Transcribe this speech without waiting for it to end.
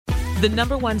The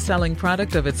 #1 selling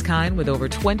product of its kind with over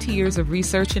 20 years of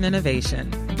research and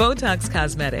innovation. Botox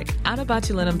Cosmetic,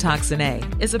 onabotulinum toxin A,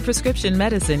 is a prescription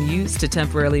medicine used to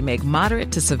temporarily make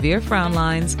moderate to severe frown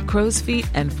lines, crow's feet,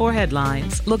 and forehead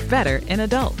lines look better in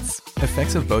adults.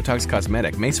 Effects of Botox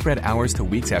Cosmetic may spread hours to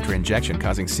weeks after injection,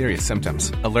 causing serious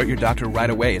symptoms. Alert your doctor right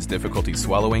away as difficulty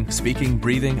swallowing, speaking,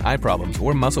 breathing, eye problems,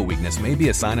 or muscle weakness may be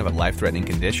a sign of a life-threatening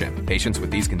condition. Patients with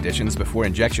these conditions before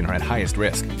injection are at highest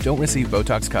risk. Don't receive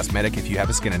Botox Cosmetic if you have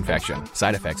a skin infection.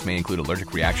 Side effects may include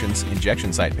allergic reactions,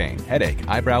 injection site pain, headache,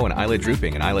 eyebrow and eyelid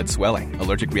drooping, and eyelid swelling.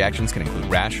 Allergic reactions can include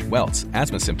rash, welts,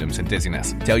 asthma symptoms, and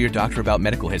dizziness. Tell your doctor about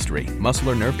medical history,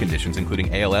 muscle or nerve conditions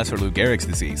including ALS or Lou Gehrig's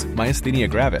disease, myasthenia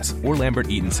gravis, or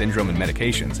Lambert-Eaton syndrome and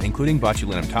medications, including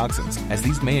botulinum toxins, as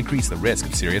these may increase the risk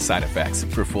of serious side effects.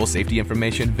 For full safety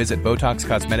information, visit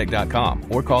BotoxCosmetic.com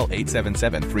or call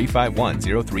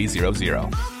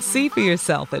 877-351-0300. See for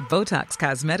yourself at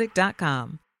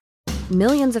BotoxCosmetic.com.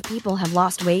 Millions of people have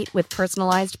lost weight with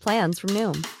personalized plans from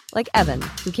Noom. Like Evan,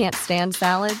 who can't stand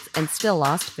salads and still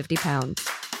lost 50 pounds.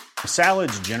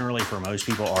 Salads generally for most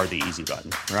people are the easy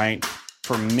button, right?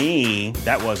 For me,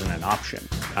 that wasn't an option.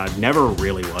 I never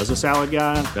really was a salad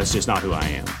guy. That's just not who I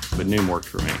am. But Noom worked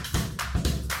for me.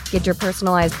 Get your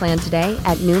personalized plan today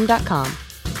at Noom.com.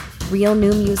 Real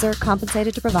Noom user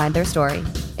compensated to provide their story.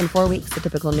 In 4 weeks, the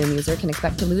typical Noom user can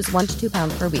expect to lose 1 to 2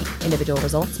 pounds per week. Individual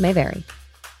results may vary.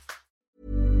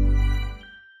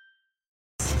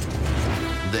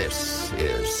 This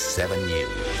is 7 News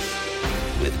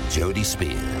with Jody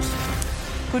Spears.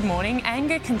 Good morning.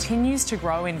 Anger continues to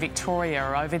grow in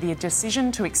Victoria over the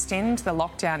decision to extend the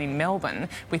lockdown in Melbourne,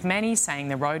 with many saying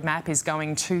the roadmap is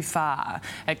going too far.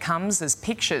 It comes as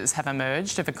pictures have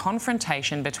emerged of a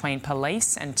confrontation between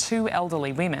police and 2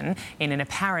 elderly women in an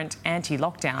apparent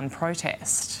anti-lockdown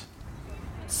protest.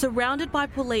 Surrounded by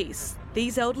police,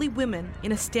 these elderly women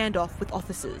in a standoff with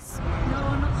officers. No,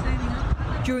 I'm not standing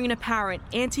up. During an apparent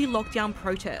anti-lockdown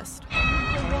protest.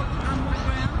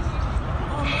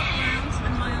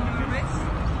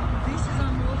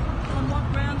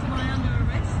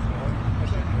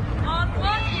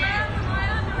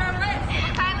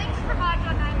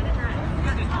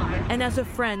 And as a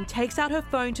friend takes out her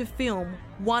phone to film,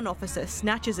 one officer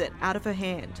snatches it out of her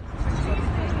hand.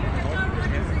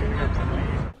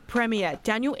 Premier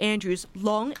Daniel Andrews'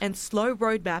 long and slow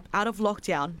roadmap out of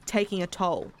lockdown taking a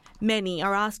toll. Many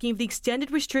are asking if the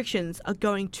extended restrictions are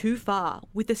going too far,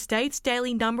 with the state's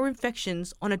daily number of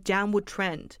infections on a downward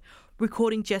trend,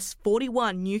 recording just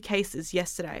 41 new cases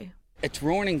yesterday. It's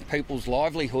ruining people's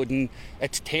livelihood and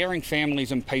it's tearing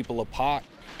families and people apart.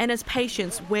 And as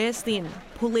patience wears thin,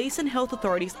 police and health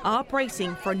authorities are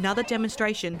bracing for another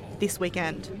demonstration this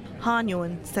weekend. Han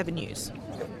Nguyen, 7 News.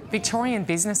 Victorian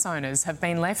business owners have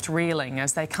been left reeling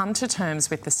as they come to terms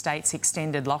with the state's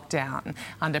extended lockdown.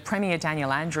 Under Premier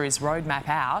Daniel Andrews' roadmap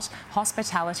out,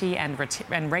 hospitality and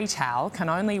retail can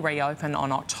only reopen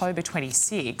on October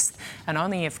 26th, and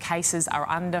only if cases are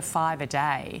under 5 a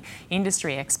day.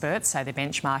 Industry experts say the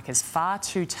benchmark is far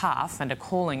too tough and are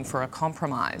calling for a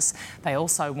compromise. They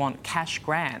also want cash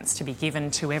grants to be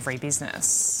given to every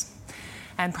business.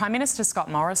 And Prime Minister Scott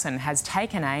Morrison has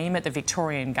taken aim at the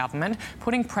Victorian government,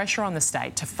 putting pressure on the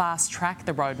state to fast-track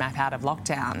the roadmap out of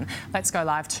lockdown. Let's go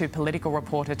live to political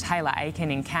reporter Taylor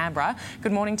Aiken in Canberra.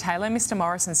 Good morning, Taylor. Mr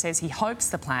Morrison says he hopes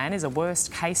the plan is a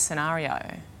worst-case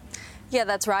scenario. Yeah,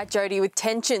 that's right, Jody, with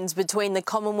tensions between the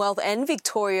Commonwealth and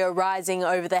Victoria rising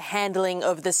over the handling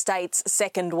of the state's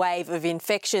second wave of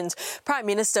infections. Prime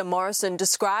Minister Morrison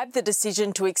described the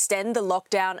decision to extend the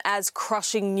lockdown as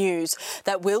crushing news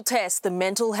that will test the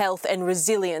mental health and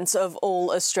resilience of all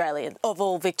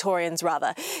Victorians.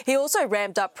 He also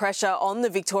ramped up pressure on the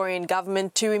Victorian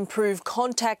government to improve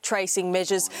contact tracing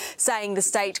measures, saying the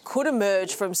state could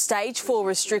emerge from stage 4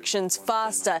 restrictions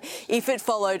faster if it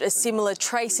followed a similar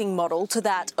tracing model to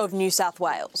that of New South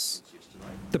Wales.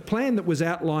 The plan that was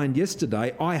outlined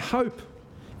yesterday, I hope,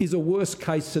 is a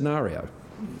worst-case scenario.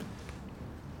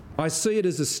 I see it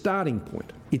as a starting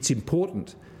point. It's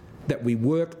important that we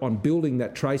work on building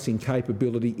that tracing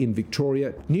capability in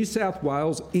Victoria. New South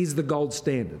Wales is the gold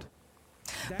standard.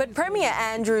 But Premier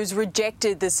Andrews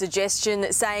rejected the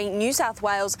suggestion, saying New South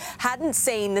Wales hadn't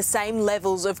seen the same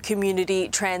levels of community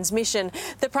transmission.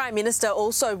 The Prime Minister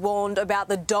also warned about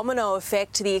the domino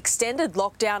effect the extended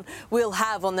lockdown will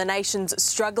have on the nation's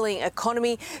struggling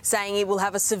economy, saying it will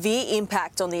have a severe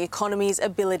impact on the economy's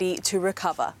ability to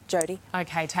recover. Jody?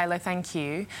 OK, Taylor, thank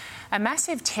you. A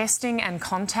massive testing and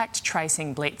contact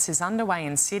tracing blitz is underway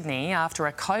in Sydney after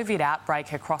a COVID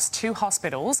outbreak across 2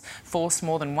 hospitals forced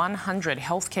more than 100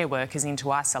 health healthcare workers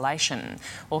into isolation.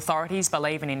 Authorities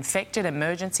believe an infected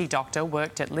emergency doctor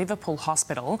worked at Liverpool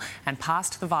Hospital and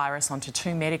passed the virus onto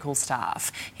 2 medical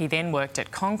staff. He then worked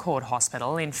at Concord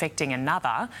Hospital, infecting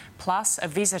another, plus a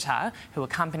visitor who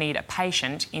accompanied a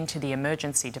patient into the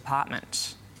emergency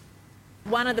department.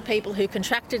 One of the people who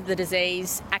contracted the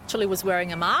disease actually was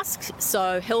wearing a mask,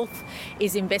 so health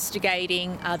is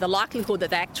investigating the likelihood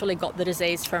that they actually got the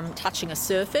disease from touching a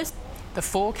surface. The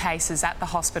 4 cases at the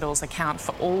hospitals account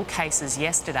for all cases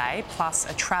yesterday, plus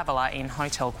a traveller in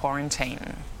hotel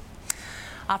quarantine.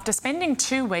 After spending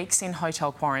 2 weeks in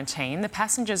hotel quarantine, the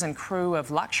passengers and crew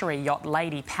of luxury yacht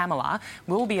Lady Pamela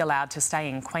will be allowed to stay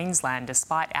in Queensland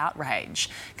despite outrage.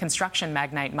 Construction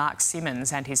magnate Mark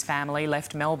Simmons and his family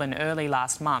left Melbourne early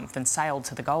last month and sailed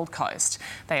to the Gold Coast.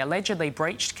 They allegedly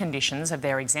breached conditions of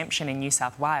their exemption in New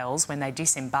South Wales when they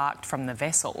disembarked from the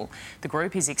vessel. The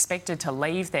group is expected to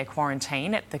leave their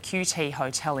quarantine at the QT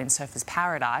Hotel in Surfers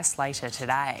Paradise later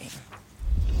today.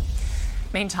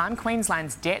 Meantime,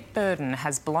 Queensland's debt burden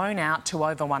has blown out to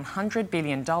over $100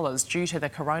 billion due to the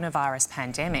coronavirus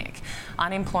pandemic.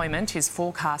 Unemployment is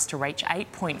forecast to reach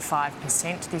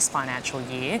 8.5% this financial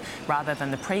year, rather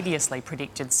than the previously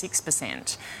predicted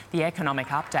 6%. The economic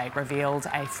update revealed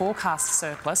a forecast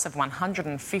surplus of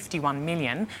 $151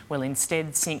 million will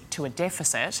instead sink to a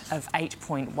deficit of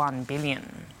 $8.1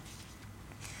 billion.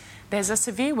 There's a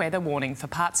severe weather warning for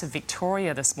parts of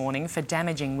Victoria this morning for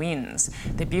damaging winds.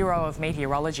 The Bureau of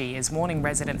Meteorology is warning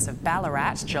residents of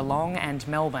Ballarat, Geelong and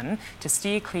Melbourne to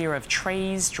steer clear of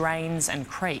trees, drains and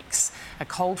creeks. A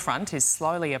cold front is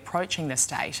slowly approaching the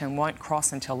state and won't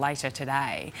cross until later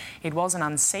today. It was an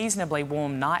unseasonably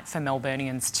warm night for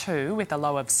Melburnians too, with a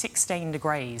low of 16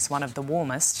 degrees, one of the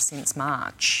warmest since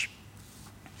March.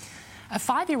 A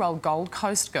 5-year-old Gold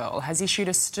Coast girl has issued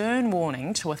a stern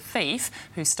warning to a thief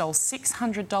who stole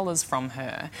 $600 from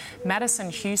her. Madison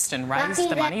Houston raised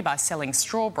the money by selling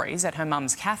strawberries at her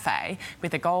mum's cafe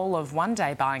with a goal of one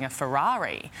day buying a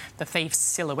Ferrari. The thief's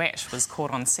silhouette was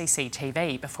caught on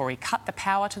CCTV before he cut the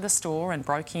power to the store and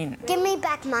broke in. Give me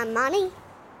back my money,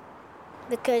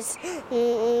 because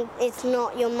it's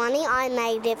not your money. I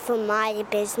made it for my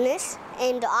business.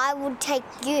 And I would take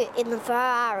you in the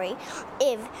Ferrari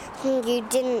if you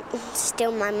didn't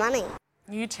steal my money.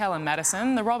 You tell him,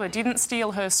 Madison. The robber didn't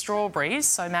steal her strawberries,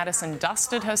 so Madison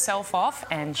dusted herself off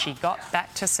and she got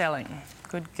back to selling.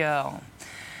 Good girl.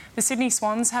 The Sydney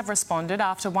Swans have responded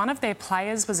after one of their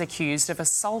players was accused of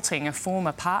assaulting a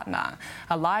former partner.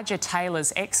 Elijah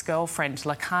Taylor's ex-girlfriend,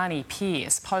 Lakani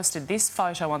Pearce, posted this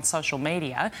photo on social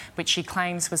media, which she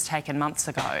claims was taken months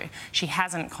ago. She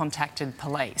hasn't contacted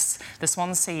police. The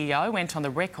Swans CEO went on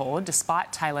the record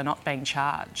despite Taylor not being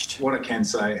charged. What I can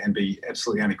say and be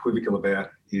absolutely unequivocal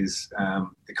about is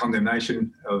the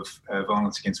condemnation of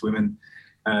violence against women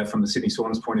from the Sydney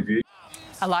Swans' point of view.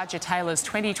 Elijah Taylor's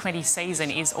 2020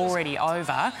 season is already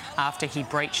over after he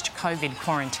breached COVID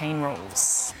quarantine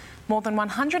rules. More than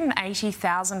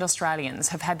 180,000 Australians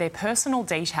have had their personal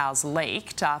details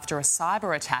leaked after a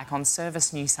cyber attack on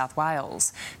Service New South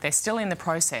Wales. They're still in the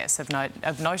process of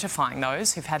notifying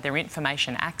those who've had their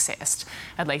information accessed.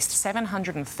 At least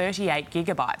 738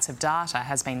 gigabytes of data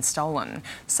has been stolen.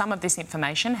 Some of this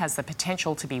information has the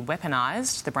potential to be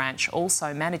weaponised. The branch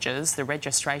also manages the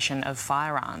registration of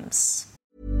firearms.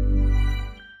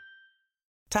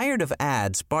 Tired of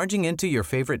ads barging into your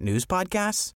favorite news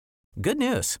podcasts? Good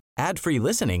news. Ad-free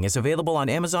listening is available on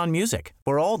Amazon Music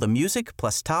for all the music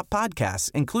plus top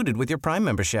podcasts included with your Prime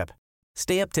membership.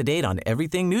 Stay up to date on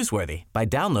everything newsworthy by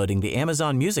downloading the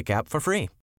Amazon Music app for free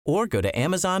or go to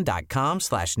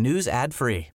amazon.com/news ad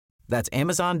free. That's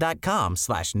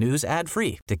amazon.com/news ad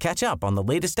free to catch up on the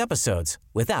latest episodes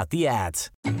without the ads.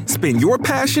 Spin your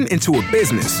passion into a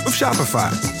business with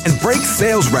Shopify and break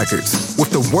sales records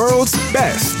with the world's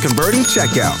best converting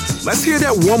checkout. Let's hear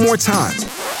that one more time.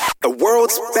 The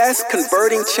world's best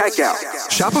converting checkout.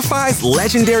 Shopify's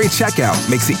legendary checkout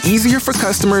makes it easier for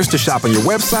customers to shop on your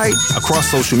website,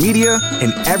 across social media,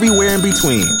 and everywhere in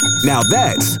between. Now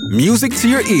that's music to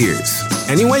your ears.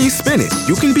 Any way you spin it,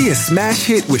 you can be a smash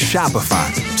hit with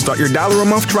Shopify. Start your $1 a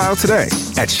month trial today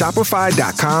at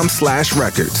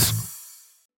shopify.com/records.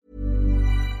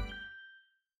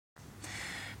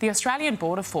 The Australian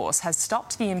Border Force has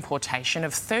stopped the importation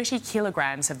of 30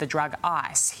 kilograms of the drug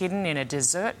ice hidden in a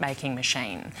dessert-making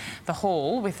machine. The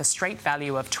haul, with a street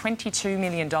value of $22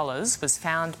 million, was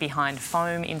found behind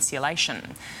foam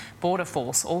insulation. Border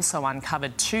Force also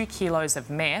uncovered 2 kilos of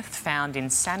meth found in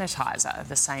sanitiser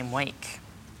the same week.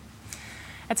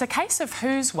 It's a case of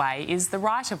whose way is the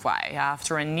right of way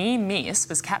after a near miss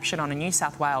was captured on a New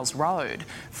South Wales road.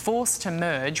 Forced to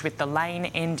merge with the lane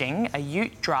ending, a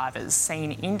ute driver's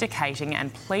seen indicating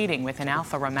and pleading with an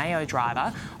Alfa Romeo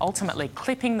driver, ultimately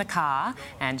clipping the car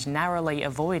and narrowly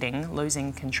avoiding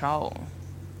losing control.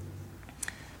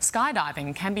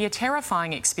 Skydiving can be a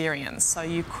terrifying experience, so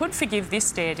you could forgive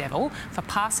this daredevil for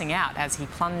passing out as he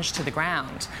plunged to the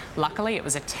ground. Luckily, it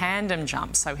was a tandem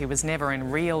jump, so he was never in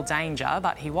real danger,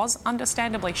 but he was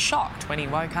understandably shocked when he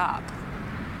woke up.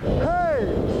 Hey!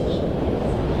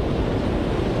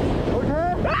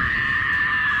 Okay?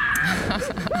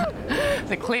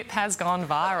 The clip has gone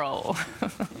viral.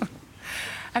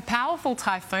 A powerful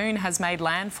typhoon has made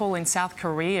landfall in South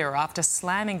Korea after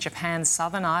slamming Japan's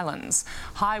southern islands.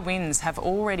 High winds have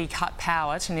already cut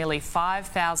power to nearly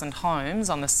 5,000 homes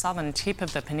on the southern tip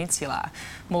of the peninsula.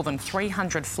 More than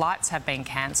 300 flights have been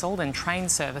cancelled and train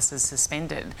services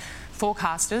suspended.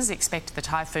 Forecasters expect the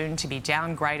typhoon to be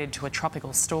downgraded to a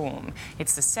tropical storm.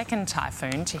 It's the second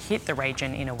typhoon to hit the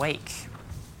region in a week.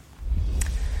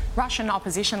 Russian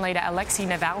opposition leader Alexei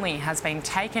Navalny has been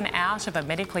taken out of a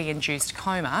medically induced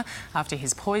coma after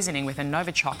his poisoning with a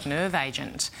Novichok nerve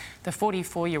agent. The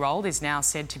 44-year-old is now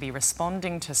said to be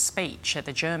responding to speech at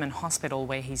the German hospital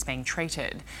where he's being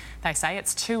treated. They say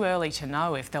it's too early to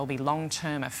know if there'll be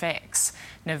long-term effects.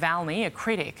 Navalny, a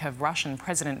critic of Russian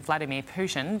President Vladimir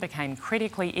Putin, became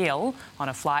critically ill on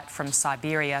a flight from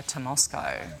Siberia to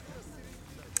Moscow.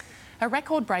 A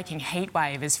record-breaking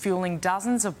heatwave is fueling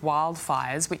dozens of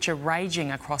wildfires which are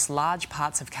raging across large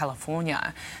parts of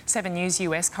California. 7 News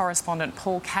US correspondent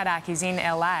Paul Kadak is in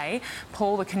LA.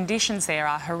 Paul, the conditions there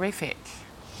are horrific.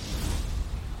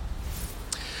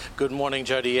 Good morning,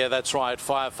 Jodie. Yeah, that's right.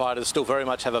 Firefighters still very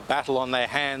much have a battle on their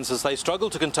hands as they struggle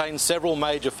to contain several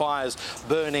major fires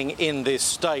burning in this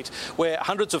state, where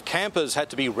hundreds of campers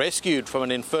had to be rescued from an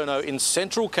inferno in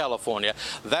central California.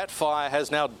 That fire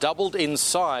has now doubled in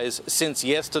size since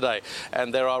yesterday,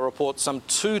 and there are reports some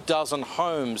 24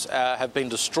 homes have been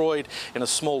destroyed in a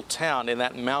small town in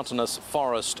that mountainous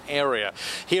forest area.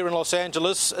 Here in Los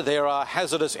Angeles, there are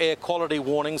hazardous air quality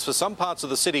warnings for some parts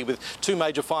of the city, with 2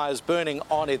 major fires burning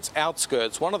on its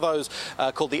outskirts. One of those,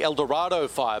 called the El Dorado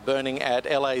fire, burning at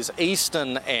LA's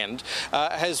eastern end,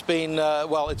 has been,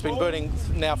 it's been burning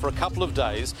now for a couple of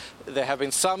days. There have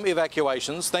been some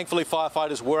evacuations. Thankfully,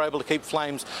 firefighters were able to keep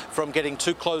flames from getting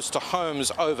too close to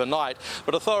homes overnight.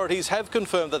 But authorities have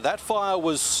confirmed that that fire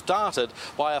was started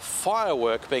by a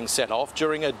firework being set off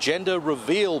during a gender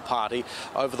reveal party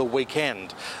over the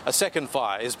weekend. A second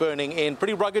fire is burning in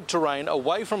pretty rugged terrain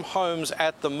away from homes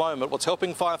at the moment. What's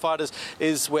helping firefighters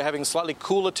is we're having slightly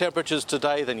cooler temperatures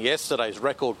today than yesterday's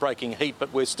record-breaking heat,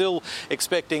 but we're still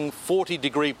expecting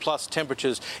 40-degree plus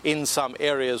temperatures in some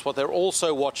areas. What they're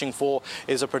also watching for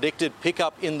is a predicted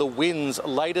pickup in the winds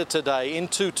later today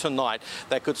into tonight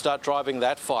that could start driving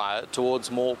that fire towards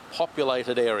more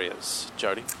populated areas.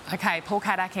 Jodie. OK, Paul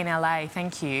Kadak in LA,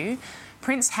 thank you.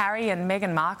 Prince Harry and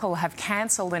Meghan Markle have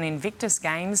cancelled an Invictus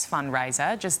Games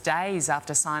fundraiser just days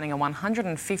after signing a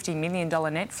 $150 million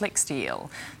Netflix deal.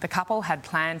 The couple had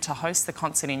planned to host the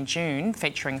concert in June,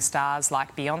 featuring stars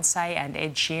like Beyoncé and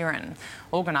Ed Sheeran.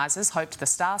 Organisers hoped the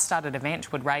star-studded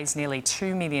event would raise nearly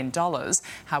 $2 million.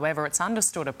 However, it's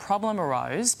understood a problem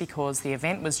arose because the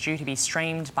event was due to be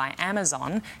streamed by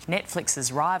Amazon,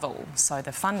 Netflix's rival, so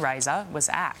the fundraiser was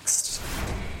axed.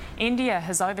 India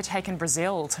has overtaken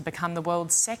Brazil to become the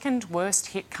world's second worst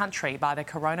hit country by the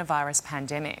coronavirus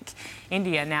pandemic.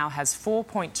 India now has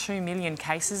 4.2 million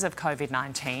cases of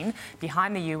COVID-19,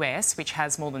 behind the US, which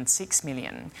has more than 6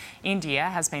 million. India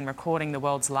has been recording the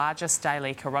world's largest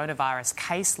daily coronavirus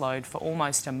caseload for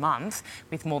almost a month,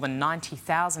 with more than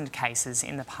 90,000 cases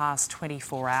in the past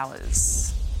 24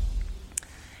 hours.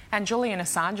 And Julian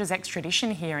Assange's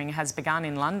extradition hearing has begun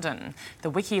in London.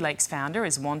 The WikiLeaks founder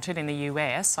is wanted in the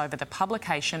US over the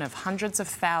publication of hundreds of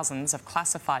thousands of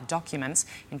classified documents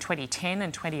in 2010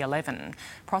 and 2011.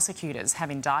 Prosecutors have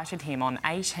indicted him on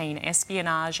 18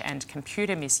 espionage and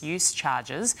computer misuse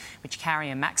charges, which carry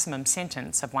a maximum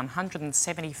sentence of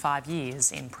 175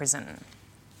 years in prison.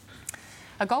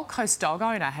 A Gold Coast dog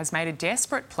owner has made a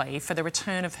desperate plea for the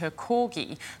return of her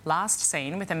corgi, last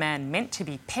seen with a man meant to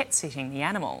be pet-sitting the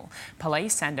animal.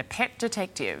 Police and a pet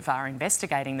detective are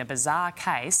investigating the bizarre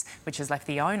case, which has left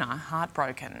the owner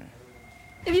heartbroken.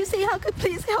 If you see her, could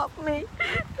please help me.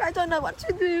 I don't know what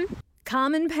to do.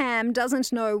 Carmen Pam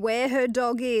doesn't know where her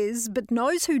dog is, but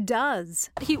knows who does.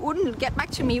 He wouldn't get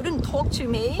back to me, he wouldn't talk to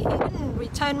me, he didn't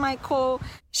return my call.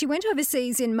 She went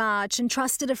overseas in March and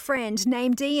trusted a friend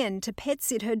named Ian to pet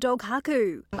sit her dog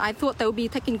Haku. I thought they would be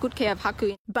taking good care of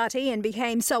Haku. But Ian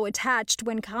became so attached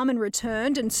when Carmen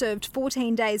returned and served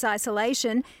 14 days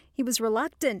isolation, he was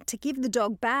reluctant to give the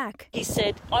dog back. He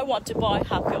said, I want to buy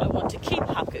Haku, I want to keep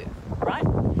Haku, right?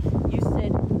 You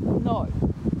said no.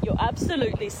 You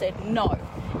absolutely said no.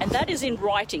 And that is in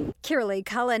writing. Kiralee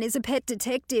Cullen is a pet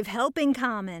detective helping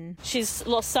Carmen. She's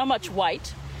lost so much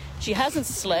weight. She hasn't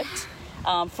slept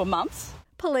for months.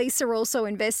 Police are also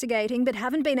investigating but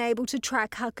haven't been able to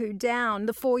track Haku down.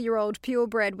 The 4-year-old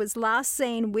purebred was last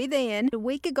seen with Ian a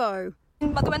week ago.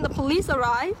 But when the police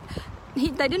arrived,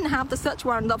 they didn't have the search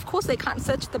warrant. Of course they can't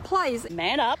search the place.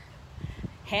 Man up,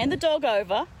 hand the dog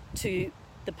over to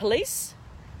the police,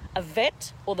 a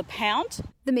vet or the pound.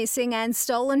 The Missing and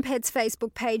Stolen Pets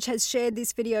Facebook page has shared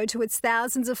this video to its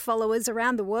thousands of followers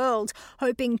around the world,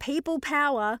 hoping people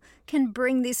power can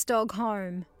bring this dog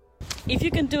home. If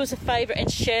you can do us a favour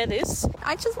and share this.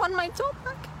 I just want my dog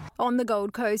back. On the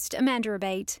Gold Coast, Amanda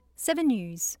Abate, 7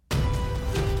 News.